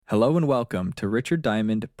Hello and welcome to Richard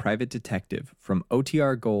Diamond, Private Detective from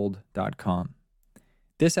OTRGold.com.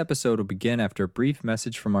 This episode will begin after a brief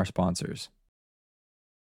message from our sponsors.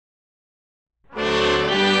 The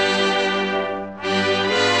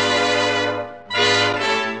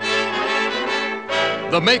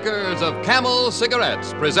makers of Camel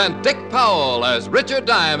cigarettes present Dick Powell as Richard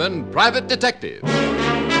Diamond, Private Detective.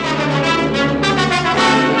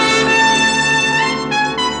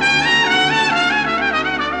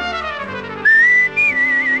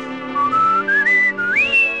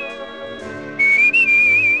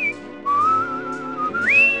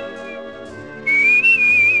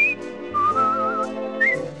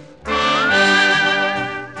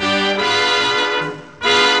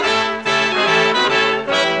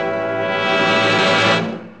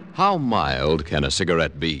 How mild can a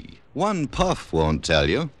cigarette be? One puff won't tell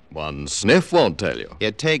you. One sniff won't tell you.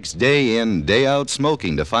 It takes day in, day out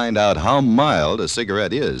smoking to find out how mild a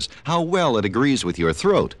cigarette is, how well it agrees with your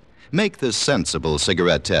throat. Make the sensible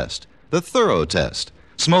cigarette test, the thorough test.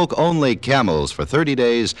 Smoke only Camels for 30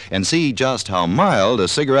 days and see just how mild a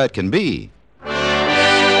cigarette can be.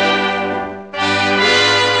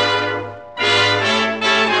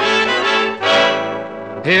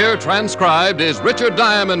 Here, transcribed, is Richard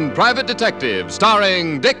Diamond, Private Detective,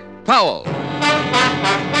 starring Dick Powell.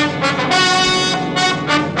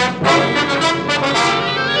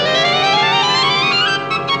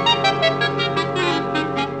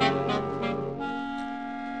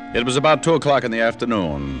 It was about 2 o'clock in the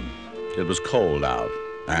afternoon. It was cold out,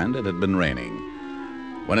 and it had been raining.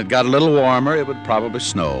 When it got a little warmer, it would probably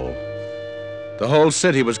snow. The whole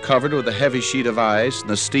city was covered with a heavy sheet of ice, and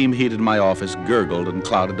the steam heat in my office gurgled and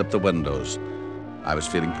clouded up the windows. I was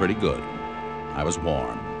feeling pretty good. I was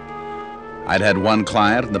warm. I'd had one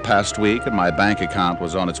client in the past week, and my bank account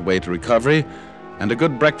was on its way to recovery, and a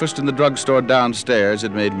good breakfast in the drugstore downstairs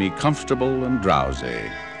had made me comfortable and drowsy.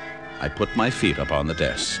 I put my feet up on the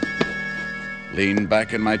desk, leaned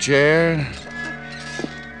back in my chair,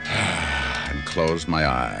 and closed my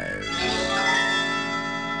eyes.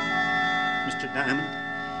 Mr. Diamond?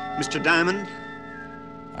 Mr. Diamond?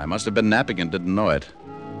 I must have been napping and didn't know it.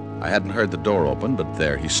 I hadn't heard the door open, but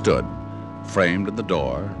there he stood, framed in the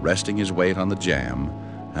door, resting his weight on the jamb,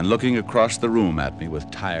 and looking across the room at me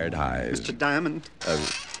with tired eyes. Mr. Diamond?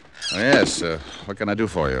 Yes, what can I do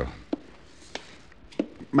for you?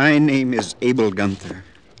 My name is Abel Gunther.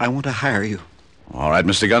 I want to hire you. All right,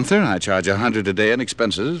 Mr. Gunther, I charge $100 a day in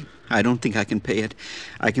expenses. I don't think I can pay it.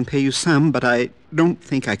 I can pay you some, but I don't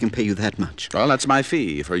think I can pay you that much. Well, that's my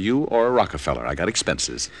fee for you or a Rockefeller. I got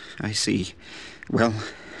expenses. I see. Well,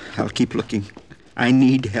 I'll keep looking. I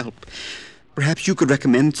need help. Perhaps you could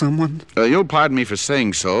recommend someone? You'll pardon me for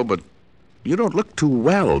saying so, but you don't look too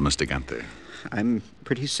well, Mr. Gunther. I'm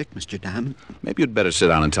pretty sick, Mr. Diamond. Maybe you'd better sit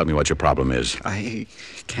down and tell me what your problem is. I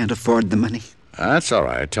can't afford the money. That's all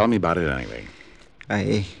right. Tell me about it anyway.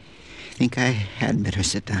 I think I had better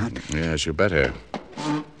sit down. Yes, you better.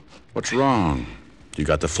 What's wrong? You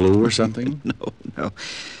got the flu or something? No.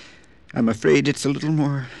 I'm afraid it's a little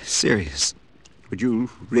more serious. Would you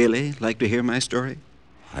really like to hear my story?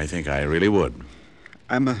 I think I really would.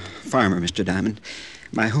 I'm a farmer, Mr. Diamond.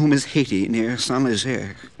 My home is Haiti, near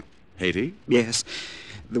Saint-Nazaire. Haiti? Yes,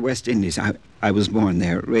 the West Indies. I was born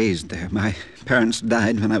there, raised there. My parents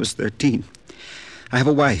died when I was 13. I have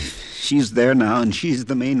a wife. She's there now, and she's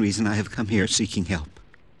the main reason I have come here seeking help.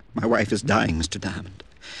 My wife is dying, Mr. Diamond.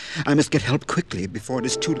 I must get help quickly before it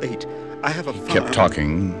is too late. I have a farm. He kept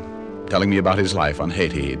talking, telling me about his life on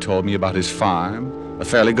Haiti. He told me about his farm, a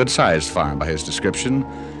fairly good-sized farm by his description.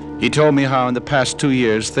 He told me how in the past 2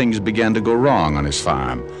 years things began to go wrong on his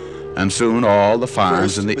farm. And soon all the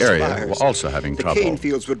farms in the area were also having trouble. The cane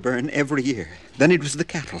fields would burn every year. Then it was the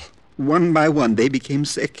cattle. One by one, they became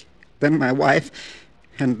sick. Then my wife,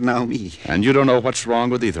 and now me. And you don't know what's wrong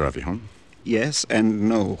with either of you, huh? Yes and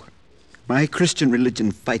no. My Christian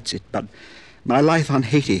religion fights it, but my life on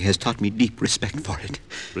Haiti has taught me deep respect for it.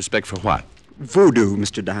 Respect for what? Voodoo,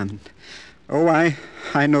 Mr. Diamond. Oh, I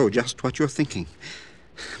know just what you're thinking.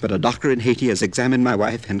 But a doctor in Haiti has examined my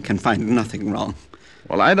wife and can find nothing wrong.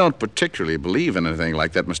 Well, I don't particularly believe in anything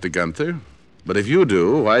like that, Mr. Gunther. But if you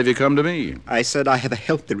do, why have you come to me? I said I have a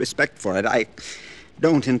healthy respect for it. I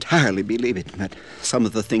don't entirely believe it, but some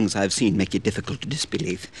of the things I've seen make it difficult to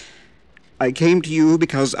disbelieve. I came to you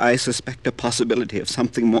because I suspect a possibility of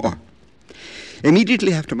something more.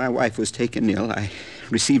 Immediately after my wife was taken ill, I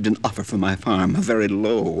received an offer for my farm, a very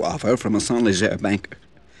low offer from a Saint-Nazaire banker.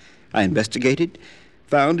 I investigated,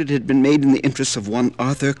 found it had been made in the interests of one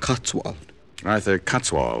Arthur Cotswold. Arthur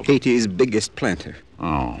Cotswold? Haiti's biggest planter.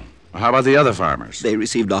 Oh. How about the other farmers? They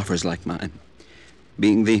received offers like mine.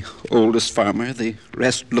 Being the oldest farmer, the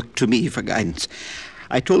rest looked to me for guidance.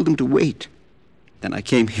 I told them to wait. Then I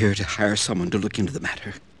came here to hire someone to look into the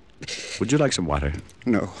matter. Would you like some water?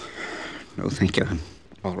 No. No, thank you. I'm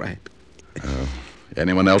all right.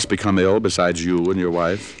 Anyone else become ill besides you and your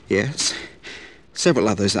wife? Yes. Several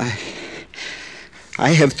others. I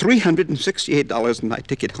have $368 in my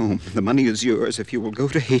ticket home. The money is yours if you will go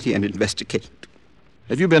to Haiti and investigate.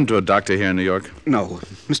 Have you been to a doctor here in New York? No.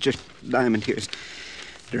 Mr. Diamond, here's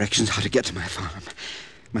directions how to get to my farm.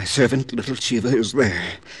 My servant, Little Chiva, is there.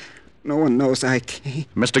 No one knows I came.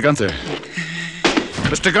 Mr. Gunther.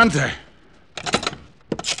 Mr. Gunther!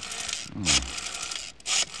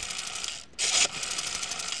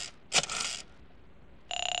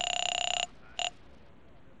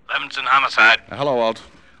 Levinson Homicide. Hello, Walt.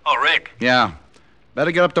 Oh, Rick. Yeah.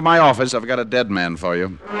 Better get up to my office. I've got a dead man for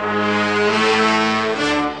you.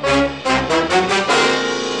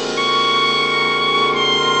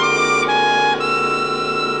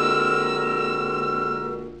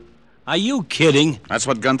 Are you kidding? That's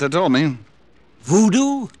what Gunther told me.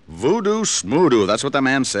 Voodoo? Voodoo smoodoo. That's what the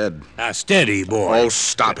man said. Steady, boy. Oh,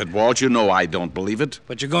 stop it, Walt. You know I don't believe it.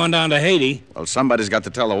 But you're going down to Haiti. Well, somebody's got to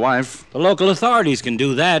tell the wife. The local authorities can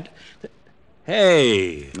do that.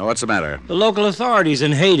 Hey, No, what's the matter? the local authorities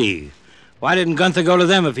in Haiti. Why didn't Gunther go to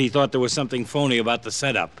them if he thought there was something phony about the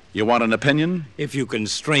setup? You want an opinion? If you can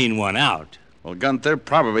strain one out. Well, Gunther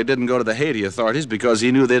probably didn't go to the Haiti authorities because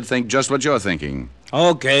he knew they'd think just what you're thinking.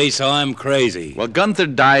 Okay, so I'm crazy. Well, Gunther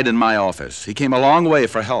died in my office. He came a long way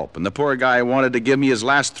for help, and the poor guy wanted to give me his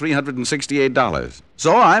last $368.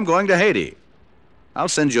 So I'm going to Haiti. I'll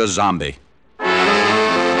send you a zombie.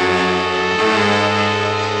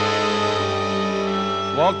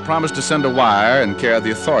 Walt promised to send a wire in care of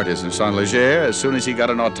the authorities in Saint Leger as soon as he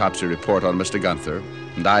got an autopsy report on Mr. Gunther,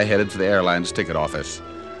 and I headed for the airline's ticket office.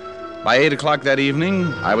 By 8 o'clock that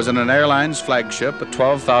evening, I was in an airline's flagship at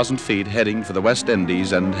 12,000 feet heading for the West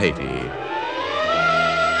Indies and Haiti.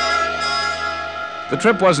 The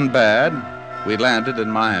trip wasn't bad. We landed in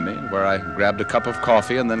Miami, where I grabbed a cup of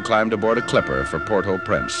coffee and then climbed aboard a clipper for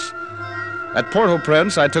Port-au-Prince. At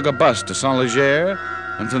Port-au-Prince, I took a bus to Saint Leger,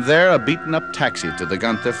 and from there a beaten-up taxi to the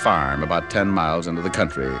Gunther farm about 10 miles into the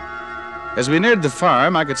country. As we neared the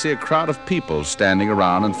farm, I could see a crowd of people standing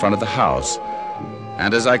around in front of the house.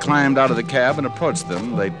 And as I climbed out of the cab and approached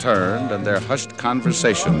them, they turned, and their hushed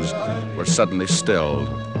conversations were suddenly stilled.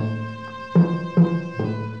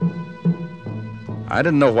 I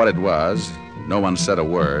didn't know what it was. No one said a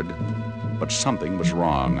word. But something was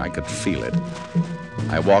wrong. I could feel it.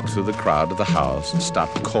 I walked through the crowd to the house and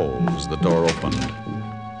stopped cold as the door opened.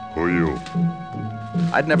 Who are you?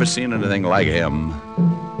 I'd never seen anything like him.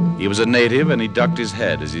 He was a native, and he ducked his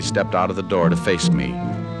head as he stepped out of the door to face me.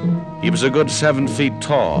 He was a good 7 feet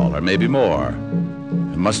tall, or maybe more,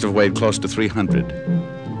 and must have weighed close to 300.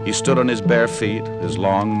 He stood on his bare feet, his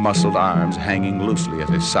long, muscled arms hanging loosely at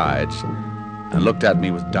his sides, and looked at me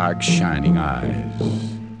with dark, shining eyes.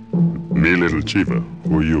 Me, Little Chiva.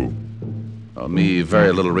 Who are you? Oh, me,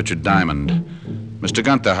 very little Richard Diamond. Mr.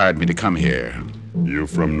 Gunther hired me to come here. You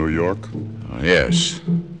from New York? Oh, yes.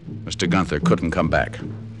 Mr. Gunther couldn't come back.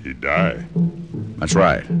 He died. That's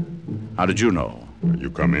right. How did you know?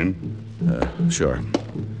 You come in? Sure.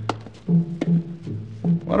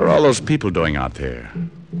 What are all those people doing out there?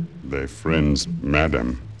 Their friend's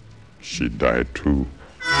madam. She died too.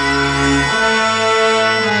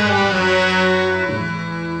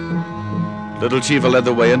 Little Chiva led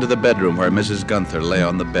the way into the bedroom where Mrs. Gunther lay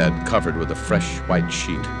on the bed, covered with a fresh white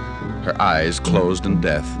sheet, her eyes closed in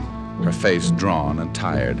death, her face drawn and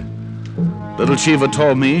tired. Little Chiva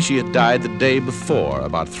told me she had died the day before,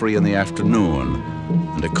 about 3 in the afternoon,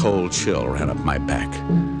 and a cold chill ran up my back.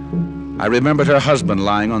 I remembered her husband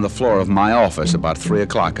lying on the floor of my office about 3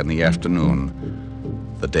 o'clock in the afternoon,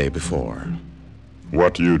 the day before.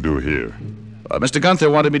 What you do here? Mr. Gunther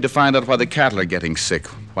wanted me to find out why the cattle are getting sick,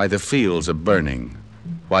 why the fields are burning,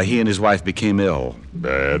 why he and his wife became ill.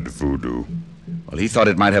 Bad voodoo. Well, he thought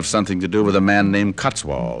it might have something to do with a man named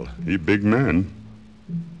Cotswold. He big man.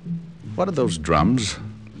 What are those drums?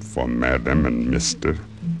 For madam and mister.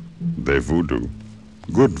 They voodoo.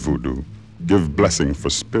 Good voodoo. Give blessing for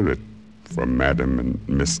spirit. For madam and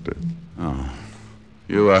mister. Oh.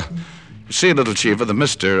 You see, Little Chiva, the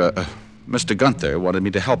Mr. Gunther wanted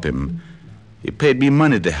me to help him. He paid me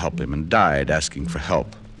money to help him and died asking for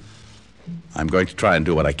help. I'm going to try and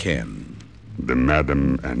do what I can. The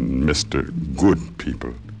madam and mister good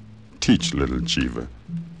people. Teach Little Chiva.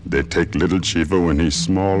 They take Little Chiva when he's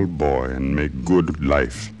small boy and make good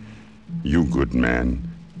life. You good man.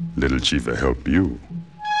 Little Chiva help you.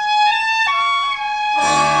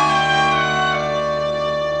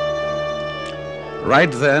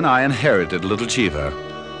 Right then, I inherited Little Chiva.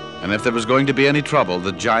 And if there was going to be any trouble,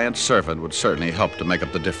 the giant servant would certainly help to make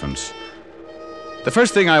up the difference. The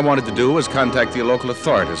first thing I wanted to do was contact the local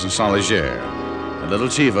authorities in Saint-Léger. And Little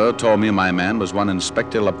Chiva told me my man was one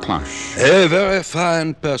Inspector Laplanche. A very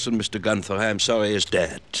fine person, Mr. Gunther. I'm sorry he's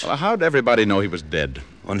dead. Well, how'd everybody know he was dead?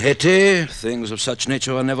 On Haiti, things of such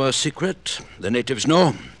nature are never a secret. The natives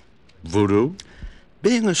know. Voodoo?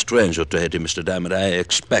 Being a stranger to Haiti, Mr. Diamond, I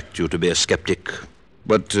expect you to be a skeptic.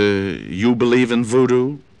 But you believe in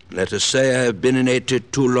voodoo? Let us say I've been in Haiti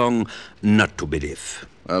too long not to believe.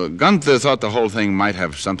 Well, Gunther thought the whole thing might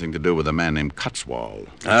have something to do with a man named Cotswold.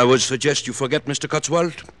 I would suggest you forget Mr.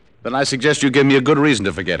 Cotswold. Then I suggest you give me a good reason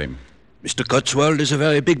to forget him. Mr. Cotswold is a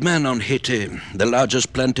very big man on Haiti, the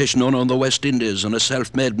largest plantation owner on the West Indies, and a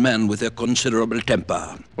self-made man with a considerable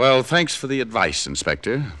temper. Well, thanks for the advice,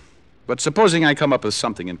 Inspector. But supposing I come up with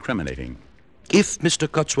something incriminating. If Mr.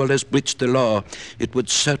 Cotswold has breached the law, it would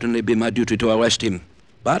certainly be my duty to arrest him.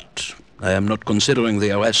 But I am not considering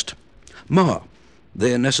the arrest. More,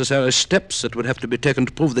 the necessary steps that would have to be taken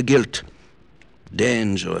to prove the guilt.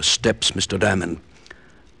 Dangerous steps, Mr. Diamond.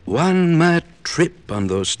 One might trip on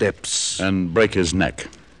those steps. And break his neck.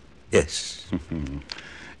 Yes.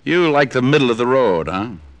 You like the middle of the road,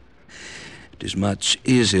 huh? It is much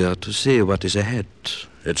easier to see what is ahead.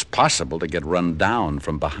 It's possible to get run down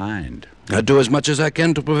from behind. I do as much as I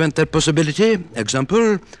can to prevent that possibility.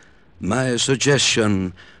 Example, my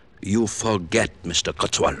suggestion, you forget Mr.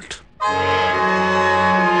 Cotswold.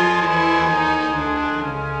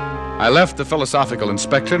 I left the philosophical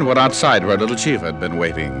inspector and went outside where Little Chiva had been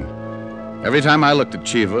waiting. Every time I looked at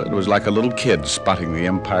Chiva, it was like a little kid spotting the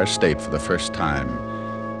Empire State for the first time.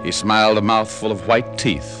 He smiled a mouthful of white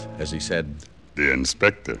teeth as he said, The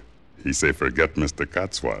inspector, he say forget Mr.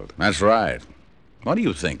 Cotswold. That's right. What do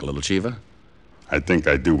you think, Little Chiva? I think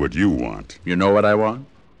I do what you want. You know what I want?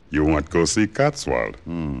 You want go see Cotswold.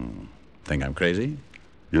 Think I'm crazy?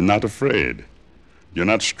 You're not afraid. You're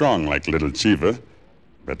not strong like Little Chiva.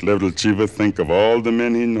 But Little Chiva think of all the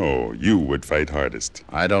men he know, you would fight hardest.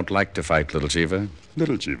 I don't like to fight, Little Chiva.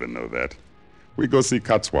 Little Chiva know that. We go see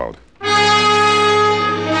Cotswold.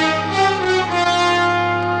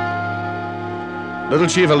 Little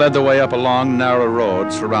Chiva led the way up a long, narrow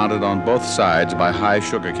road surrounded on both sides by high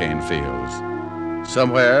sugarcane fields.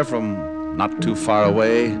 Somewhere from not too far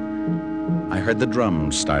away, I heard the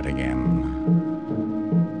drums start again.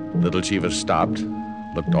 Little Chiva stopped,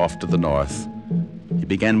 looked off to the north. He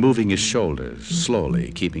began moving his shoulders,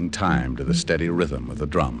 slowly, keeping time to the steady rhythm of the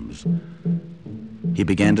drums. He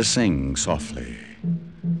began to sing softly.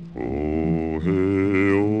 Oh,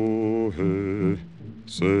 hey,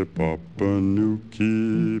 say Papa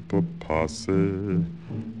Nuki Papase.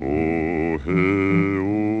 Oh,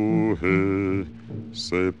 hey,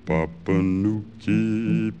 say Papa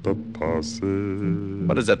Nuki Papase.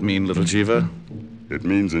 What does that mean, Little Chiva? It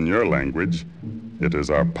means in your language, it is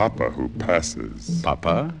our Papa who passes.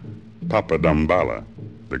 Papa? Papa Damballa,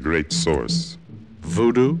 the great source.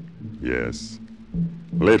 Voodoo? Yes.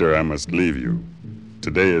 Later I must leave you.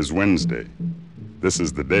 Today is Wednesday. This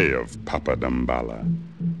is the day of Papa Damballa.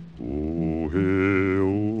 Oh,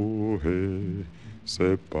 hey,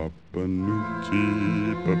 say Papa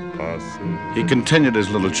Nuki Papase. He continued his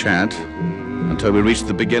little chant until we reached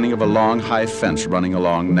the beginning of a long, high fence running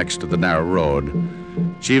along next to the narrow road.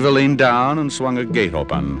 Chiva leaned down and swung a gate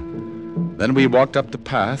open. Then we walked up the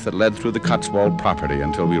path that led through the Cotswold property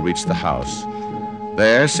until we reached the house.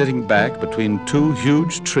 There, sitting back between two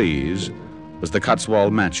huge trees, was the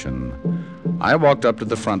Cotswold mansion. I walked up to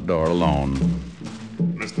the front door alone.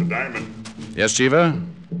 Mr. Diamond, Yes, Chiva?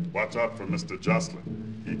 watch out for Mr.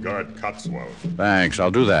 Jocelyn. He guard Cotswold. Thanks,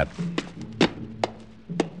 I'll do that.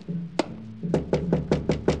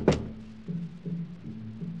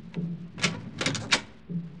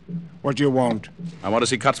 What do you want? I want to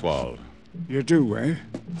see Cotswold. You do, eh?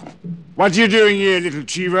 What you doing here, little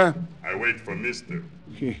Chiva? I wait for Mister.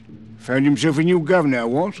 Found himself a new governor,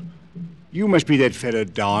 what? You must be that fella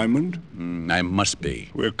Diamond. I must be.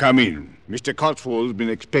 Well, come in. Mr. Cotswold's been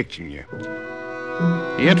expecting you.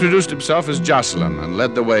 He introduced himself as Jocelyn and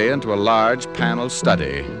led the way into a large paneled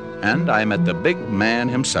study. And I met the big man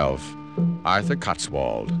himself, Arthur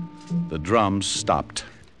Cotswold. The drums stopped.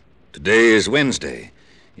 Today is Wednesday.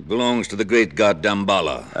 It belongs to the great god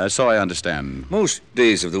Damballa. So I understand. Most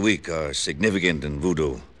days of the week are significant in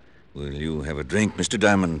voodoo. Will you have a drink, Mr.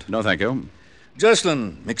 Diamond? No, thank you.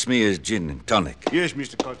 Jocelyn, mix me a gin and tonic. Yes,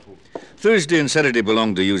 Mr. Cotswold. Thursday and Saturday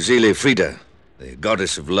belong to Uzile Frida, the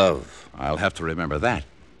goddess of love. I'll have to remember that.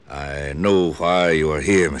 I know why you are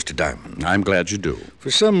here, Mr. Diamond. I'm glad you do.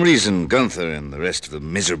 For some reason, Gunther and the rest of the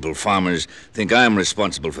miserable farmers think I'm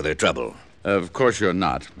responsible for their trouble. Of course you're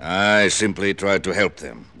not. I simply tried to help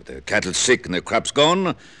them. With their cattle sick and their crops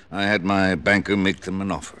gone, I had my banker make them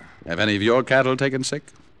an offer. Have any of your cattle taken sick?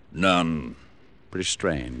 None. Pretty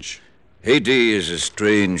strange. Haiti is a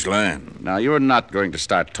strange land. Now, you're not going to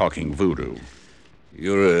start talking voodoo.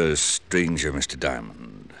 You're a stranger, Mr.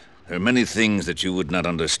 Diamond. There are many things that you would not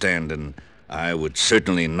understand, and I would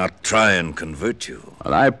certainly not try and convert you.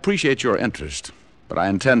 Well, I appreciate your interest, but I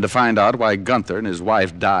intend to find out why Gunther and his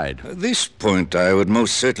wife died. This point I would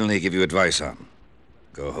most certainly give you advice on.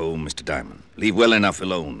 Go home, Mr. Diamond. Leave well enough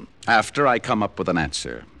alone. After I come up with an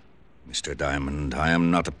answer. Mr. Diamond, I am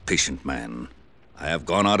not a patient man. I have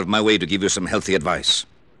gone out of my way to give you some healthy advice.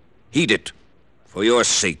 Heed it. For your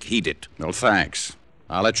sake, heed it. Well, thanks.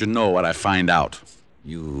 I'll let you know what I find out.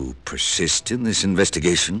 You persist in this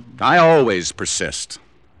investigation? I always persist.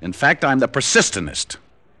 In fact, I'm the persistentist.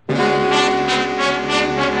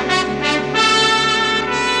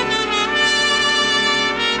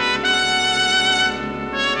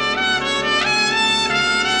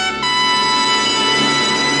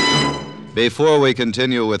 Before we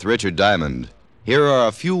continue with Richard Diamond, here are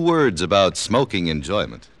a few words about smoking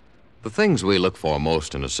enjoyment. The things we look for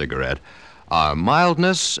most in a cigarette are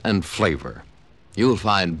mildness and flavor. You'll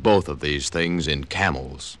find both of these things in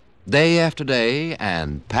Camels, day after day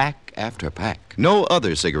and pack after pack. No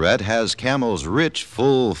other cigarette has Camel's rich,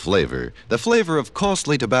 full flavor, the flavor of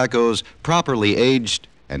costly tobaccos properly aged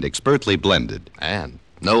and expertly blended. And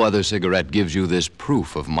no other cigarette gives you this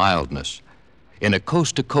proof of mildness. In a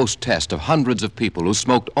coast-to-coast test of hundreds of people who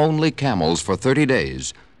smoked only Camels for 30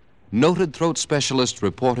 days, noted throat specialists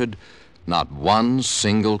reported not one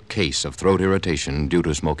single case of throat irritation due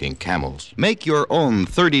to smoking Camels. Make your own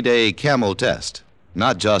 30-day Camel test.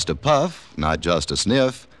 Not just a puff, not just a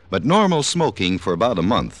sniff, but normal smoking for about a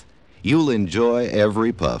month. You'll enjoy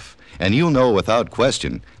every puff, and you'll know without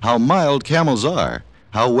question how mild Camels are,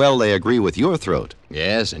 how well they agree with your throat.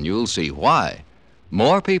 Yes, and you'll see why.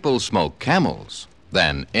 More people smoke Camels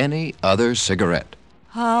than any other cigarette.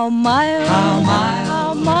 How mild, how mild,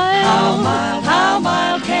 how mild, how mild, how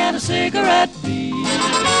mild can a cigarette be?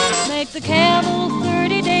 Make the Camel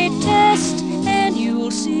 30-day test and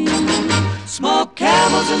you'll see. Smoke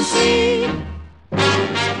Camels and see.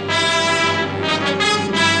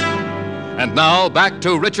 And now back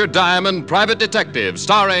to Richard Diamond, Private Detective,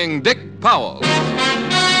 starring Dick Powell.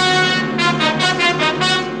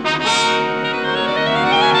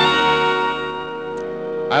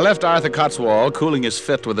 I left Arthur Cotswold cooling his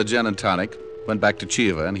fit with a gin and tonic, went back to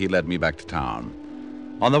Chiva, and he led me back to town.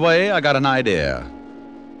 On the way, I got an idea.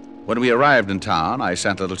 When we arrived in town, I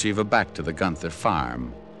sent little Chiva back to the Gunther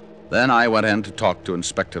farm. Then I went in to talk to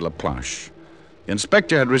Inspector LaPlanche. The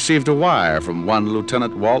inspector had received a wire from one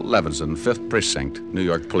Lieutenant Walt Levinson, 5th Precinct, New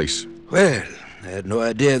York Police. Well, I had no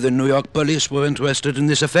idea the New York police were interested in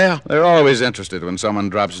this affair. They're always interested when someone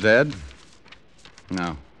drops dead.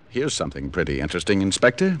 Now, here's something pretty interesting,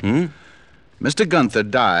 Inspector. Mr. Gunther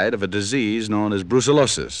died of a disease known as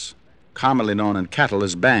brucellosis, commonly known in cattle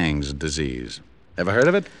as Bang's disease. Ever heard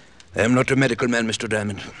of it? I am not a medical man, Mr.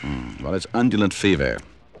 Diamond. Well, it's undulant fever.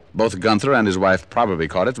 Both Gunther and his wife probably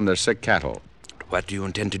caught it from their sick cattle. What do you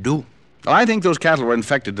intend to do? Well, I think those cattle were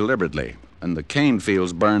infected deliberately, and the cane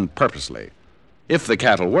fields burned purposely. If the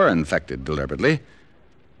cattle were infected deliberately,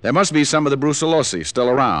 there must be some of the brucellosis still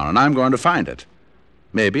around, and I'm going to find it.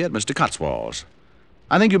 Maybe at Mr. Cotswold's.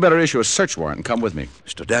 I think you better issue a search warrant and come with me.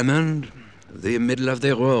 Mr. Diamond, the middle of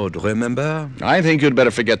the road, remember? I think you'd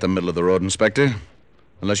better forget the middle of the road, Inspector.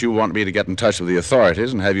 Unless you want me to get in touch with the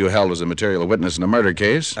authorities and have you held as a material witness in a murder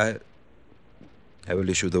case. I will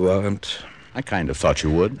issue the warrant. I kind of thought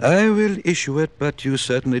you would. I will issue it, but you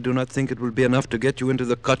certainly do not think it will be enough to get you into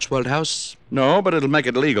the Cotswold house? No, but it'll make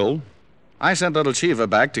it legal. I sent little Chiva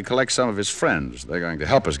back to collect some of his friends. They're going to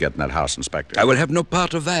help us get in that house, Inspector. I will have no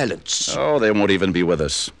part of violence. Oh, they won't even be with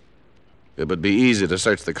us. It would be easy to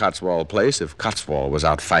search the Cotswold place if Cotswold was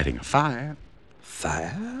out fighting a fire.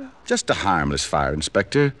 Fire? Just a harmless fire,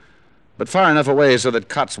 Inspector. But far enough away so that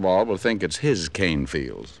Cotswold will think it's his cane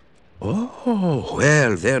fields. Oh,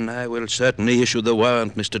 well, then I will certainly issue the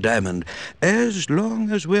warrant, Mr. Diamond. As long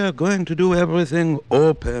as we are going to do everything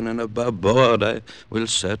open and above board, I will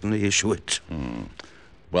certainly issue it.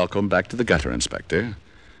 Welcome back to the gutter, Inspector.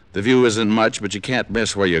 The view isn't much, but you can't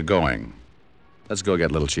miss where you're going. Let's go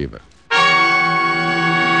get little Chiva.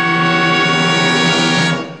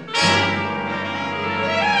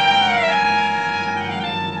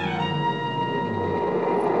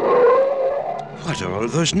 What are all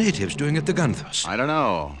those natives doing at the Gunthers? I don't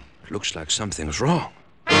know. Looks like something's wrong.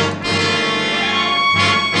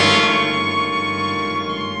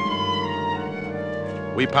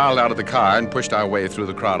 We piled out of the car and pushed our way through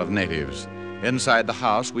the crowd of natives. Inside the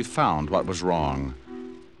house, we found what was wrong.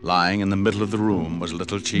 Lying in the middle of the room was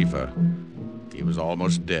Little Chiva. He was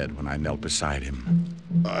almost dead when I knelt beside him.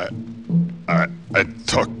 I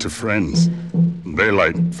talked to friends. They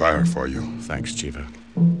light fire for you. Thanks, Chiva.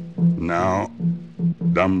 Now,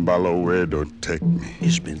 Dambalawedo take me.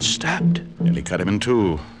 He's been stabbed. Nearly cut him in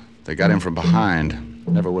two. They got him from behind.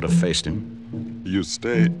 Never would have faced him. You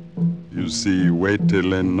stay. You see,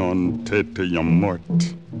 waitele non tete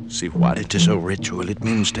yamort. See what? It is a ritual. It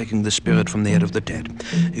means taking the spirit from the head of the dead.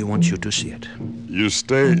 He wants you to see it. You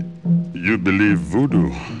stay. You believe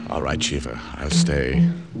voodoo. All right, Chiva. I'll stay.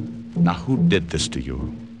 Now, who did this to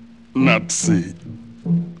you? Nazi.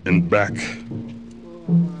 In back.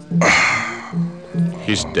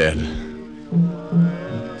 He's dead.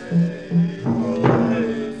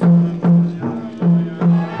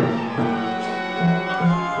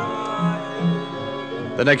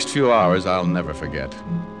 The next few hours I'll never forget.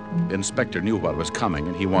 The inspector knew what was coming,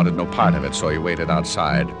 and he wanted no part of it, so he waited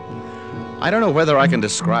outside. I don't know whether I can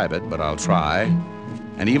describe it, but I'll try.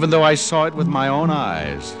 And even though I saw it with my own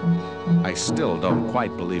eyes, I still don't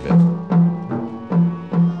quite believe it.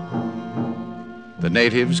 The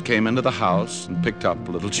natives came into the house and picked up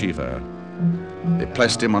Little Chiva. They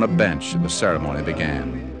placed him on a bench, and the ceremony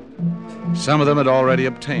began. Some of them had already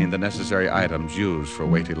obtained the necessary items used for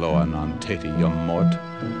Waitiloa non Teti Yum Mort.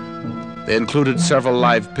 They included several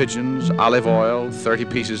live pigeons, olive oil, 30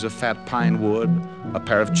 pieces of fat pine wood, a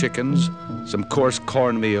pair of chickens, some coarse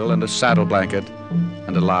cornmeal, and a saddle blanket,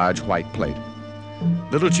 and a large white plate.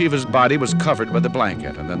 Little Chiva's body was covered by the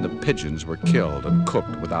blanket, and then the pigeons were killed and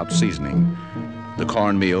cooked without seasoning. The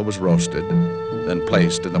cornmeal was roasted, then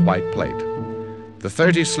placed in the white plate. The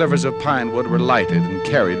 30 slivers of pine wood were lighted and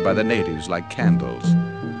carried by the natives like candles.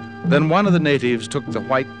 Then one of the natives took the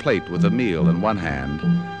white plate with the meal in one hand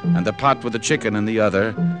and the pot with the chicken in the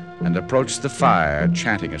other and approached the fire,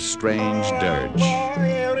 chanting a strange dirge.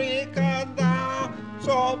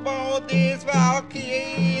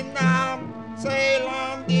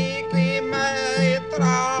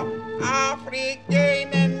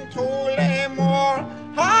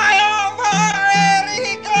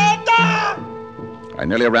 I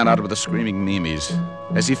nearly ran out with the screaming Mimis.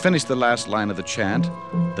 As he finished the last line of the chant,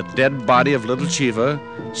 the dead body of Little Chiva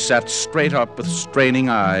sat straight up with straining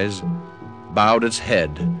eyes, bowed its head,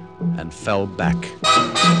 and fell back.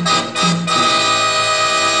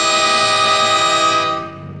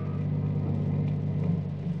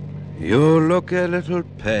 You look a little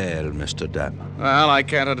pale, Mr. Diamond. Well, I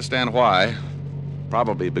can't understand why.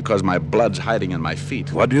 Probably because my blood's hiding in my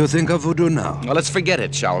feet. What do you think of voodoo now? Well, let's forget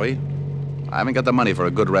it, shall we? I haven't got the money for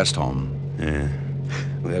a good rest home. Yeah.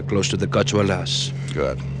 We are close to the Cotswolds.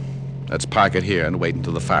 Good. Let's park it here and wait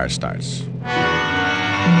until the fire starts.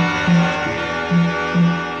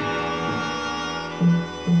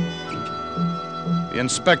 The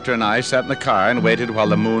inspector and I sat in the car and waited while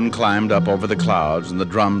the moon climbed up over the clouds and the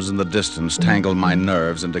drums in the distance tangled my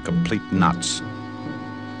nerves into complete knots.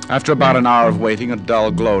 After about an hour of waiting, a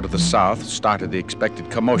dull glow to the south started the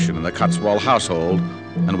expected commotion in the Cotswold household,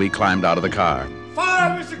 and we climbed out of the car.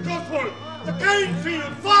 Fire, Mr. Cotswold! The cane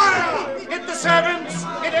field! Fire! Get the servants!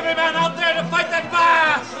 Get every man out there to fight that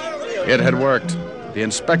fire! It had worked. The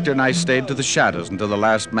inspector and I stayed to the shadows until the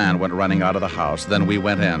last man went running out of the house. Then we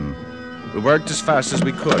went in. We worked as fast as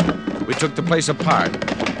we could. We took the place apart.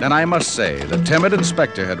 Then I must say, the timid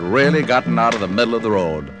inspector had really gotten out of the middle of the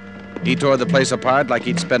road. He tore the place apart like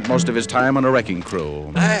he'd spent most of his time on a wrecking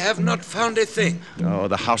crew. I have not found a thing. Oh,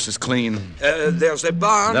 the house is clean. There's a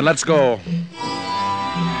barn. Then let's go.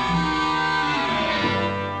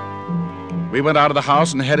 We went out of the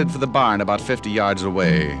house and headed for the barn about 50 yards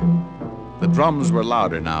away. The drums were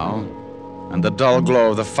louder now, and the dull glow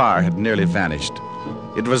of the fire had nearly vanished.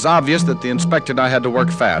 It was obvious that the inspector and I had to work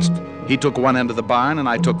fast. He took one end of the barn, and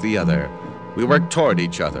I took the other. We worked toward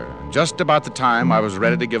each other. Just about the time I was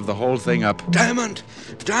ready to give the whole thing up. Diamond!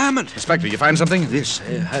 Diamond! Inspector, you find something? This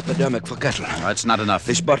hypodermic for cattle. That's not enough.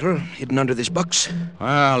 This bottle hidden under this box.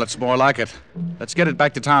 Well, it's more like it. Let's get it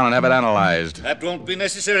back to town and have it analyzed. That won't be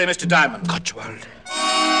necessary, Mr. Diamond. Cotswold.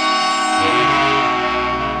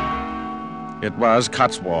 It was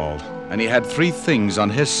Cotswold, and he had 3 things on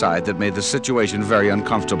his side that made the situation very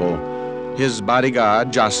uncomfortable. His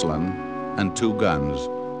bodyguard, Jocelyn, and 2 guns.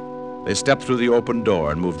 They stepped through the open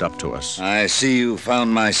door and moved up to us. I see you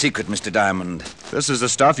found my secret, Mr. Diamond. This is the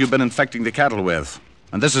stuff you've been infecting the cattle with.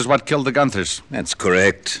 And this is what killed the Gunthers. That's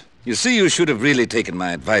correct. You see, you should have really taken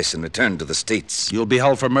my advice and returned to the States. You'll be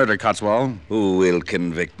held for murder, Cotswold. Who will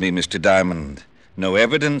convict me, Mr. Diamond? No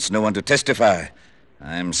evidence, no one to testify.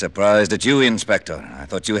 I'm surprised at you, Inspector. I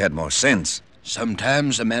thought you had more sense.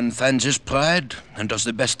 Sometimes a man finds his pride and does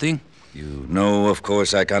the best thing. You know, of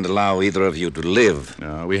course, I can't allow either of you to live.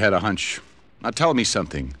 No, we had a hunch. Now tell me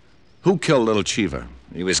something. Who killed little Cheever?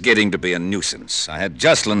 He was getting to be a nuisance. I had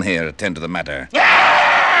Jocelyn here attend to the matter.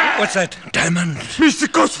 What's that? Diamond.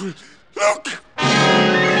 Mr. Cotswold, look!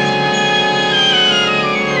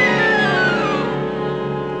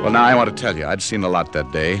 Well, now I want to tell you, I'd seen a lot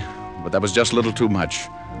that day, but that was just a little too much.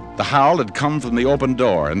 The howl had come from the open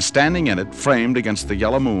door, and standing in it, framed against the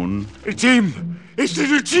yellow moon... It's him! It's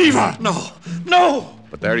little Cheever! No!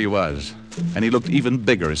 But there he was, and he looked even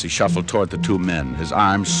bigger as he shuffled toward the two men, his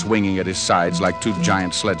arms swinging at his sides like two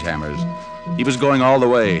giant sledgehammers. He was going all the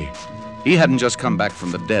way. He hadn't just come back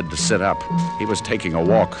from the dead to sit up. He was taking a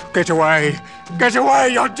walk. Get away! Get away!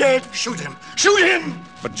 You're dead! Shoot him! Shoot him!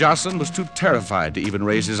 But Jocelyn was too terrified to even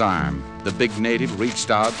raise his arm. The big native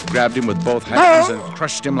reached out, grabbed him with both hands, and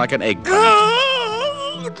crushed him like an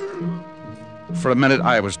eggplant. For a minute,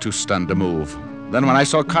 I was too stunned to move. Then when I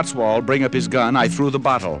saw Cotswold bring up his gun, I threw the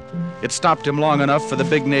bottle. It stopped him long enough for the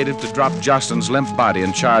big native to drop Jocelyn's limp body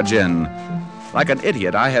and charge in. Like an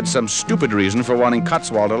idiot, I had some stupid reason for wanting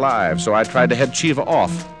Cotswold alive, so I tried to head Cheever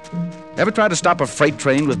off. Ever try to stop a freight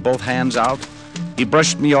train with both hands out? He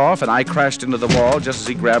brushed me off, and I crashed into the wall just as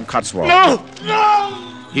he grabbed Cotswold. No!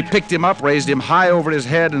 He picked him up, raised him high over his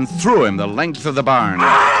head, and threw him the length of the barn.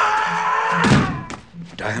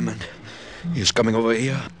 Diamond, he's coming over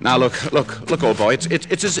here. Now, look, old boy.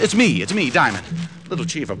 It's me, Diamond. Little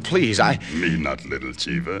Cheever, please, Me not little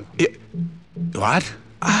Cheever. What?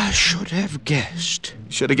 I should have guessed.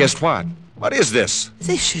 Should have guessed what? What is this?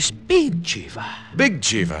 This is Big Cheever. Big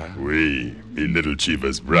Cheever? We, me little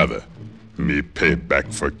Cheever's brother. Me pay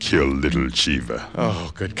back for kill little Cheever.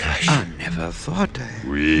 Oh, good gosh. I never thought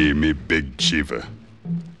We, me big Cheever.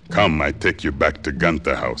 Come, I take you back to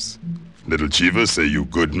Gunther house. Little Cheever say you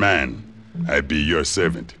good man. I be your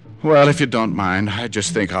servant. Well, if you don't mind, I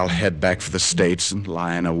just think I'll head back for the States and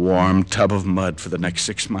lie in a warm tub of mud for the next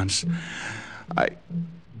 6 months.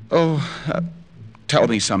 Tell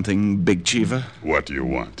me something, Big Cheever. What do you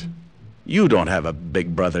want? You don't have a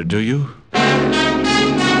big brother, do you?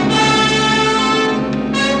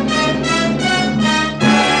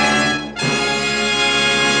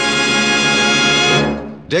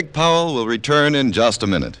 Dick Powell will return in just a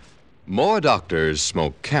minute. More doctors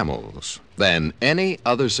smoke Camels than any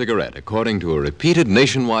other cigarette, according to a repeated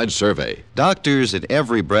nationwide survey. Doctors in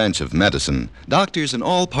every branch of medicine, doctors in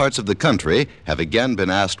all parts of the country, have again been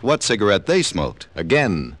asked what cigarette they smoked.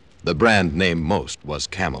 Again, the brand named most was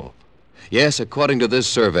Camel. Yes, according to this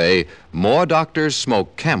survey, more doctors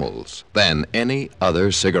smoke Camels than any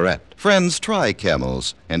other cigarette. Friends, try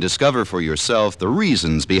Camels and discover for yourself the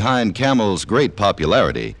reasons behind Camel's great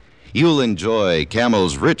popularity. You'll enjoy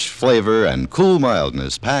Camel's rich flavor and cool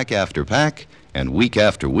mildness pack after pack and week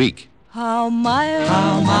after week. How mild,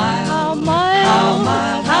 how mild, how mild, how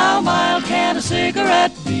mild, how mild can a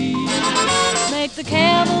cigarette be? Make the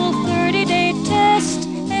Camel 30-day test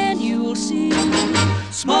and you'll see.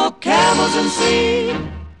 Smoke Camels and see.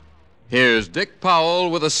 Here's Dick Powell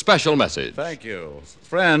with a special message. Thank you.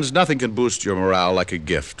 Friends, nothing can boost your morale like a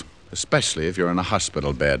gift, especially if you're in a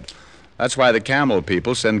hospital bed. That's why the Camel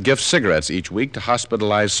people send gift cigarettes each week to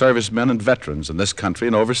hospitalized servicemen and veterans in this country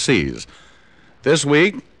and overseas. This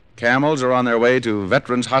week, Camels are on their way to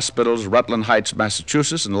Veterans Hospitals, Rutland Heights,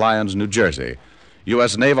 Massachusetts, and Lyons, New Jersey,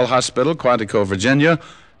 U.S. Naval Hospital, Quantico, Virginia,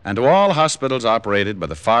 and to all hospitals operated by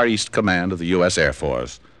the Far East Command of the U.S. Air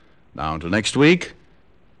Force. Now, until next week,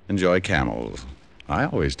 enjoy Camels. I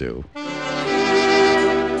always do.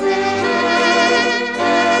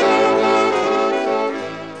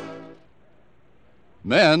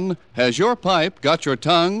 Men, has your pipe got your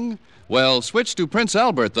tongue? Well, switch to Prince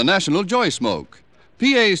Albert, the National Joy Smoke.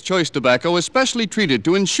 PA's Choice Tobacco is specially treated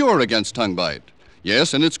to ensure against tongue bite.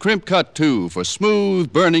 Yes, and it's crimp cut, too, for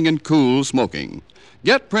smooth, burning, and cool smoking.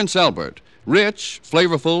 Get Prince Albert, rich,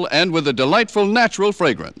 flavorful, and with a delightful natural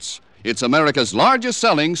fragrance. It's America's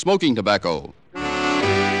largest-selling smoking tobacco.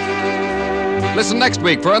 Listen next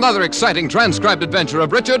week for another exciting transcribed adventure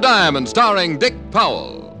of Richard Diamond, starring Dick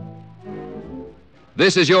Powell.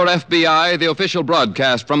 This is Your FBI. The official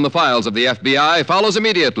broadcast from the files of the FBI follows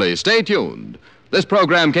immediately. Stay tuned. This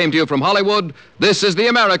program came to you from Hollywood. This is the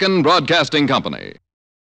American Broadcasting Company.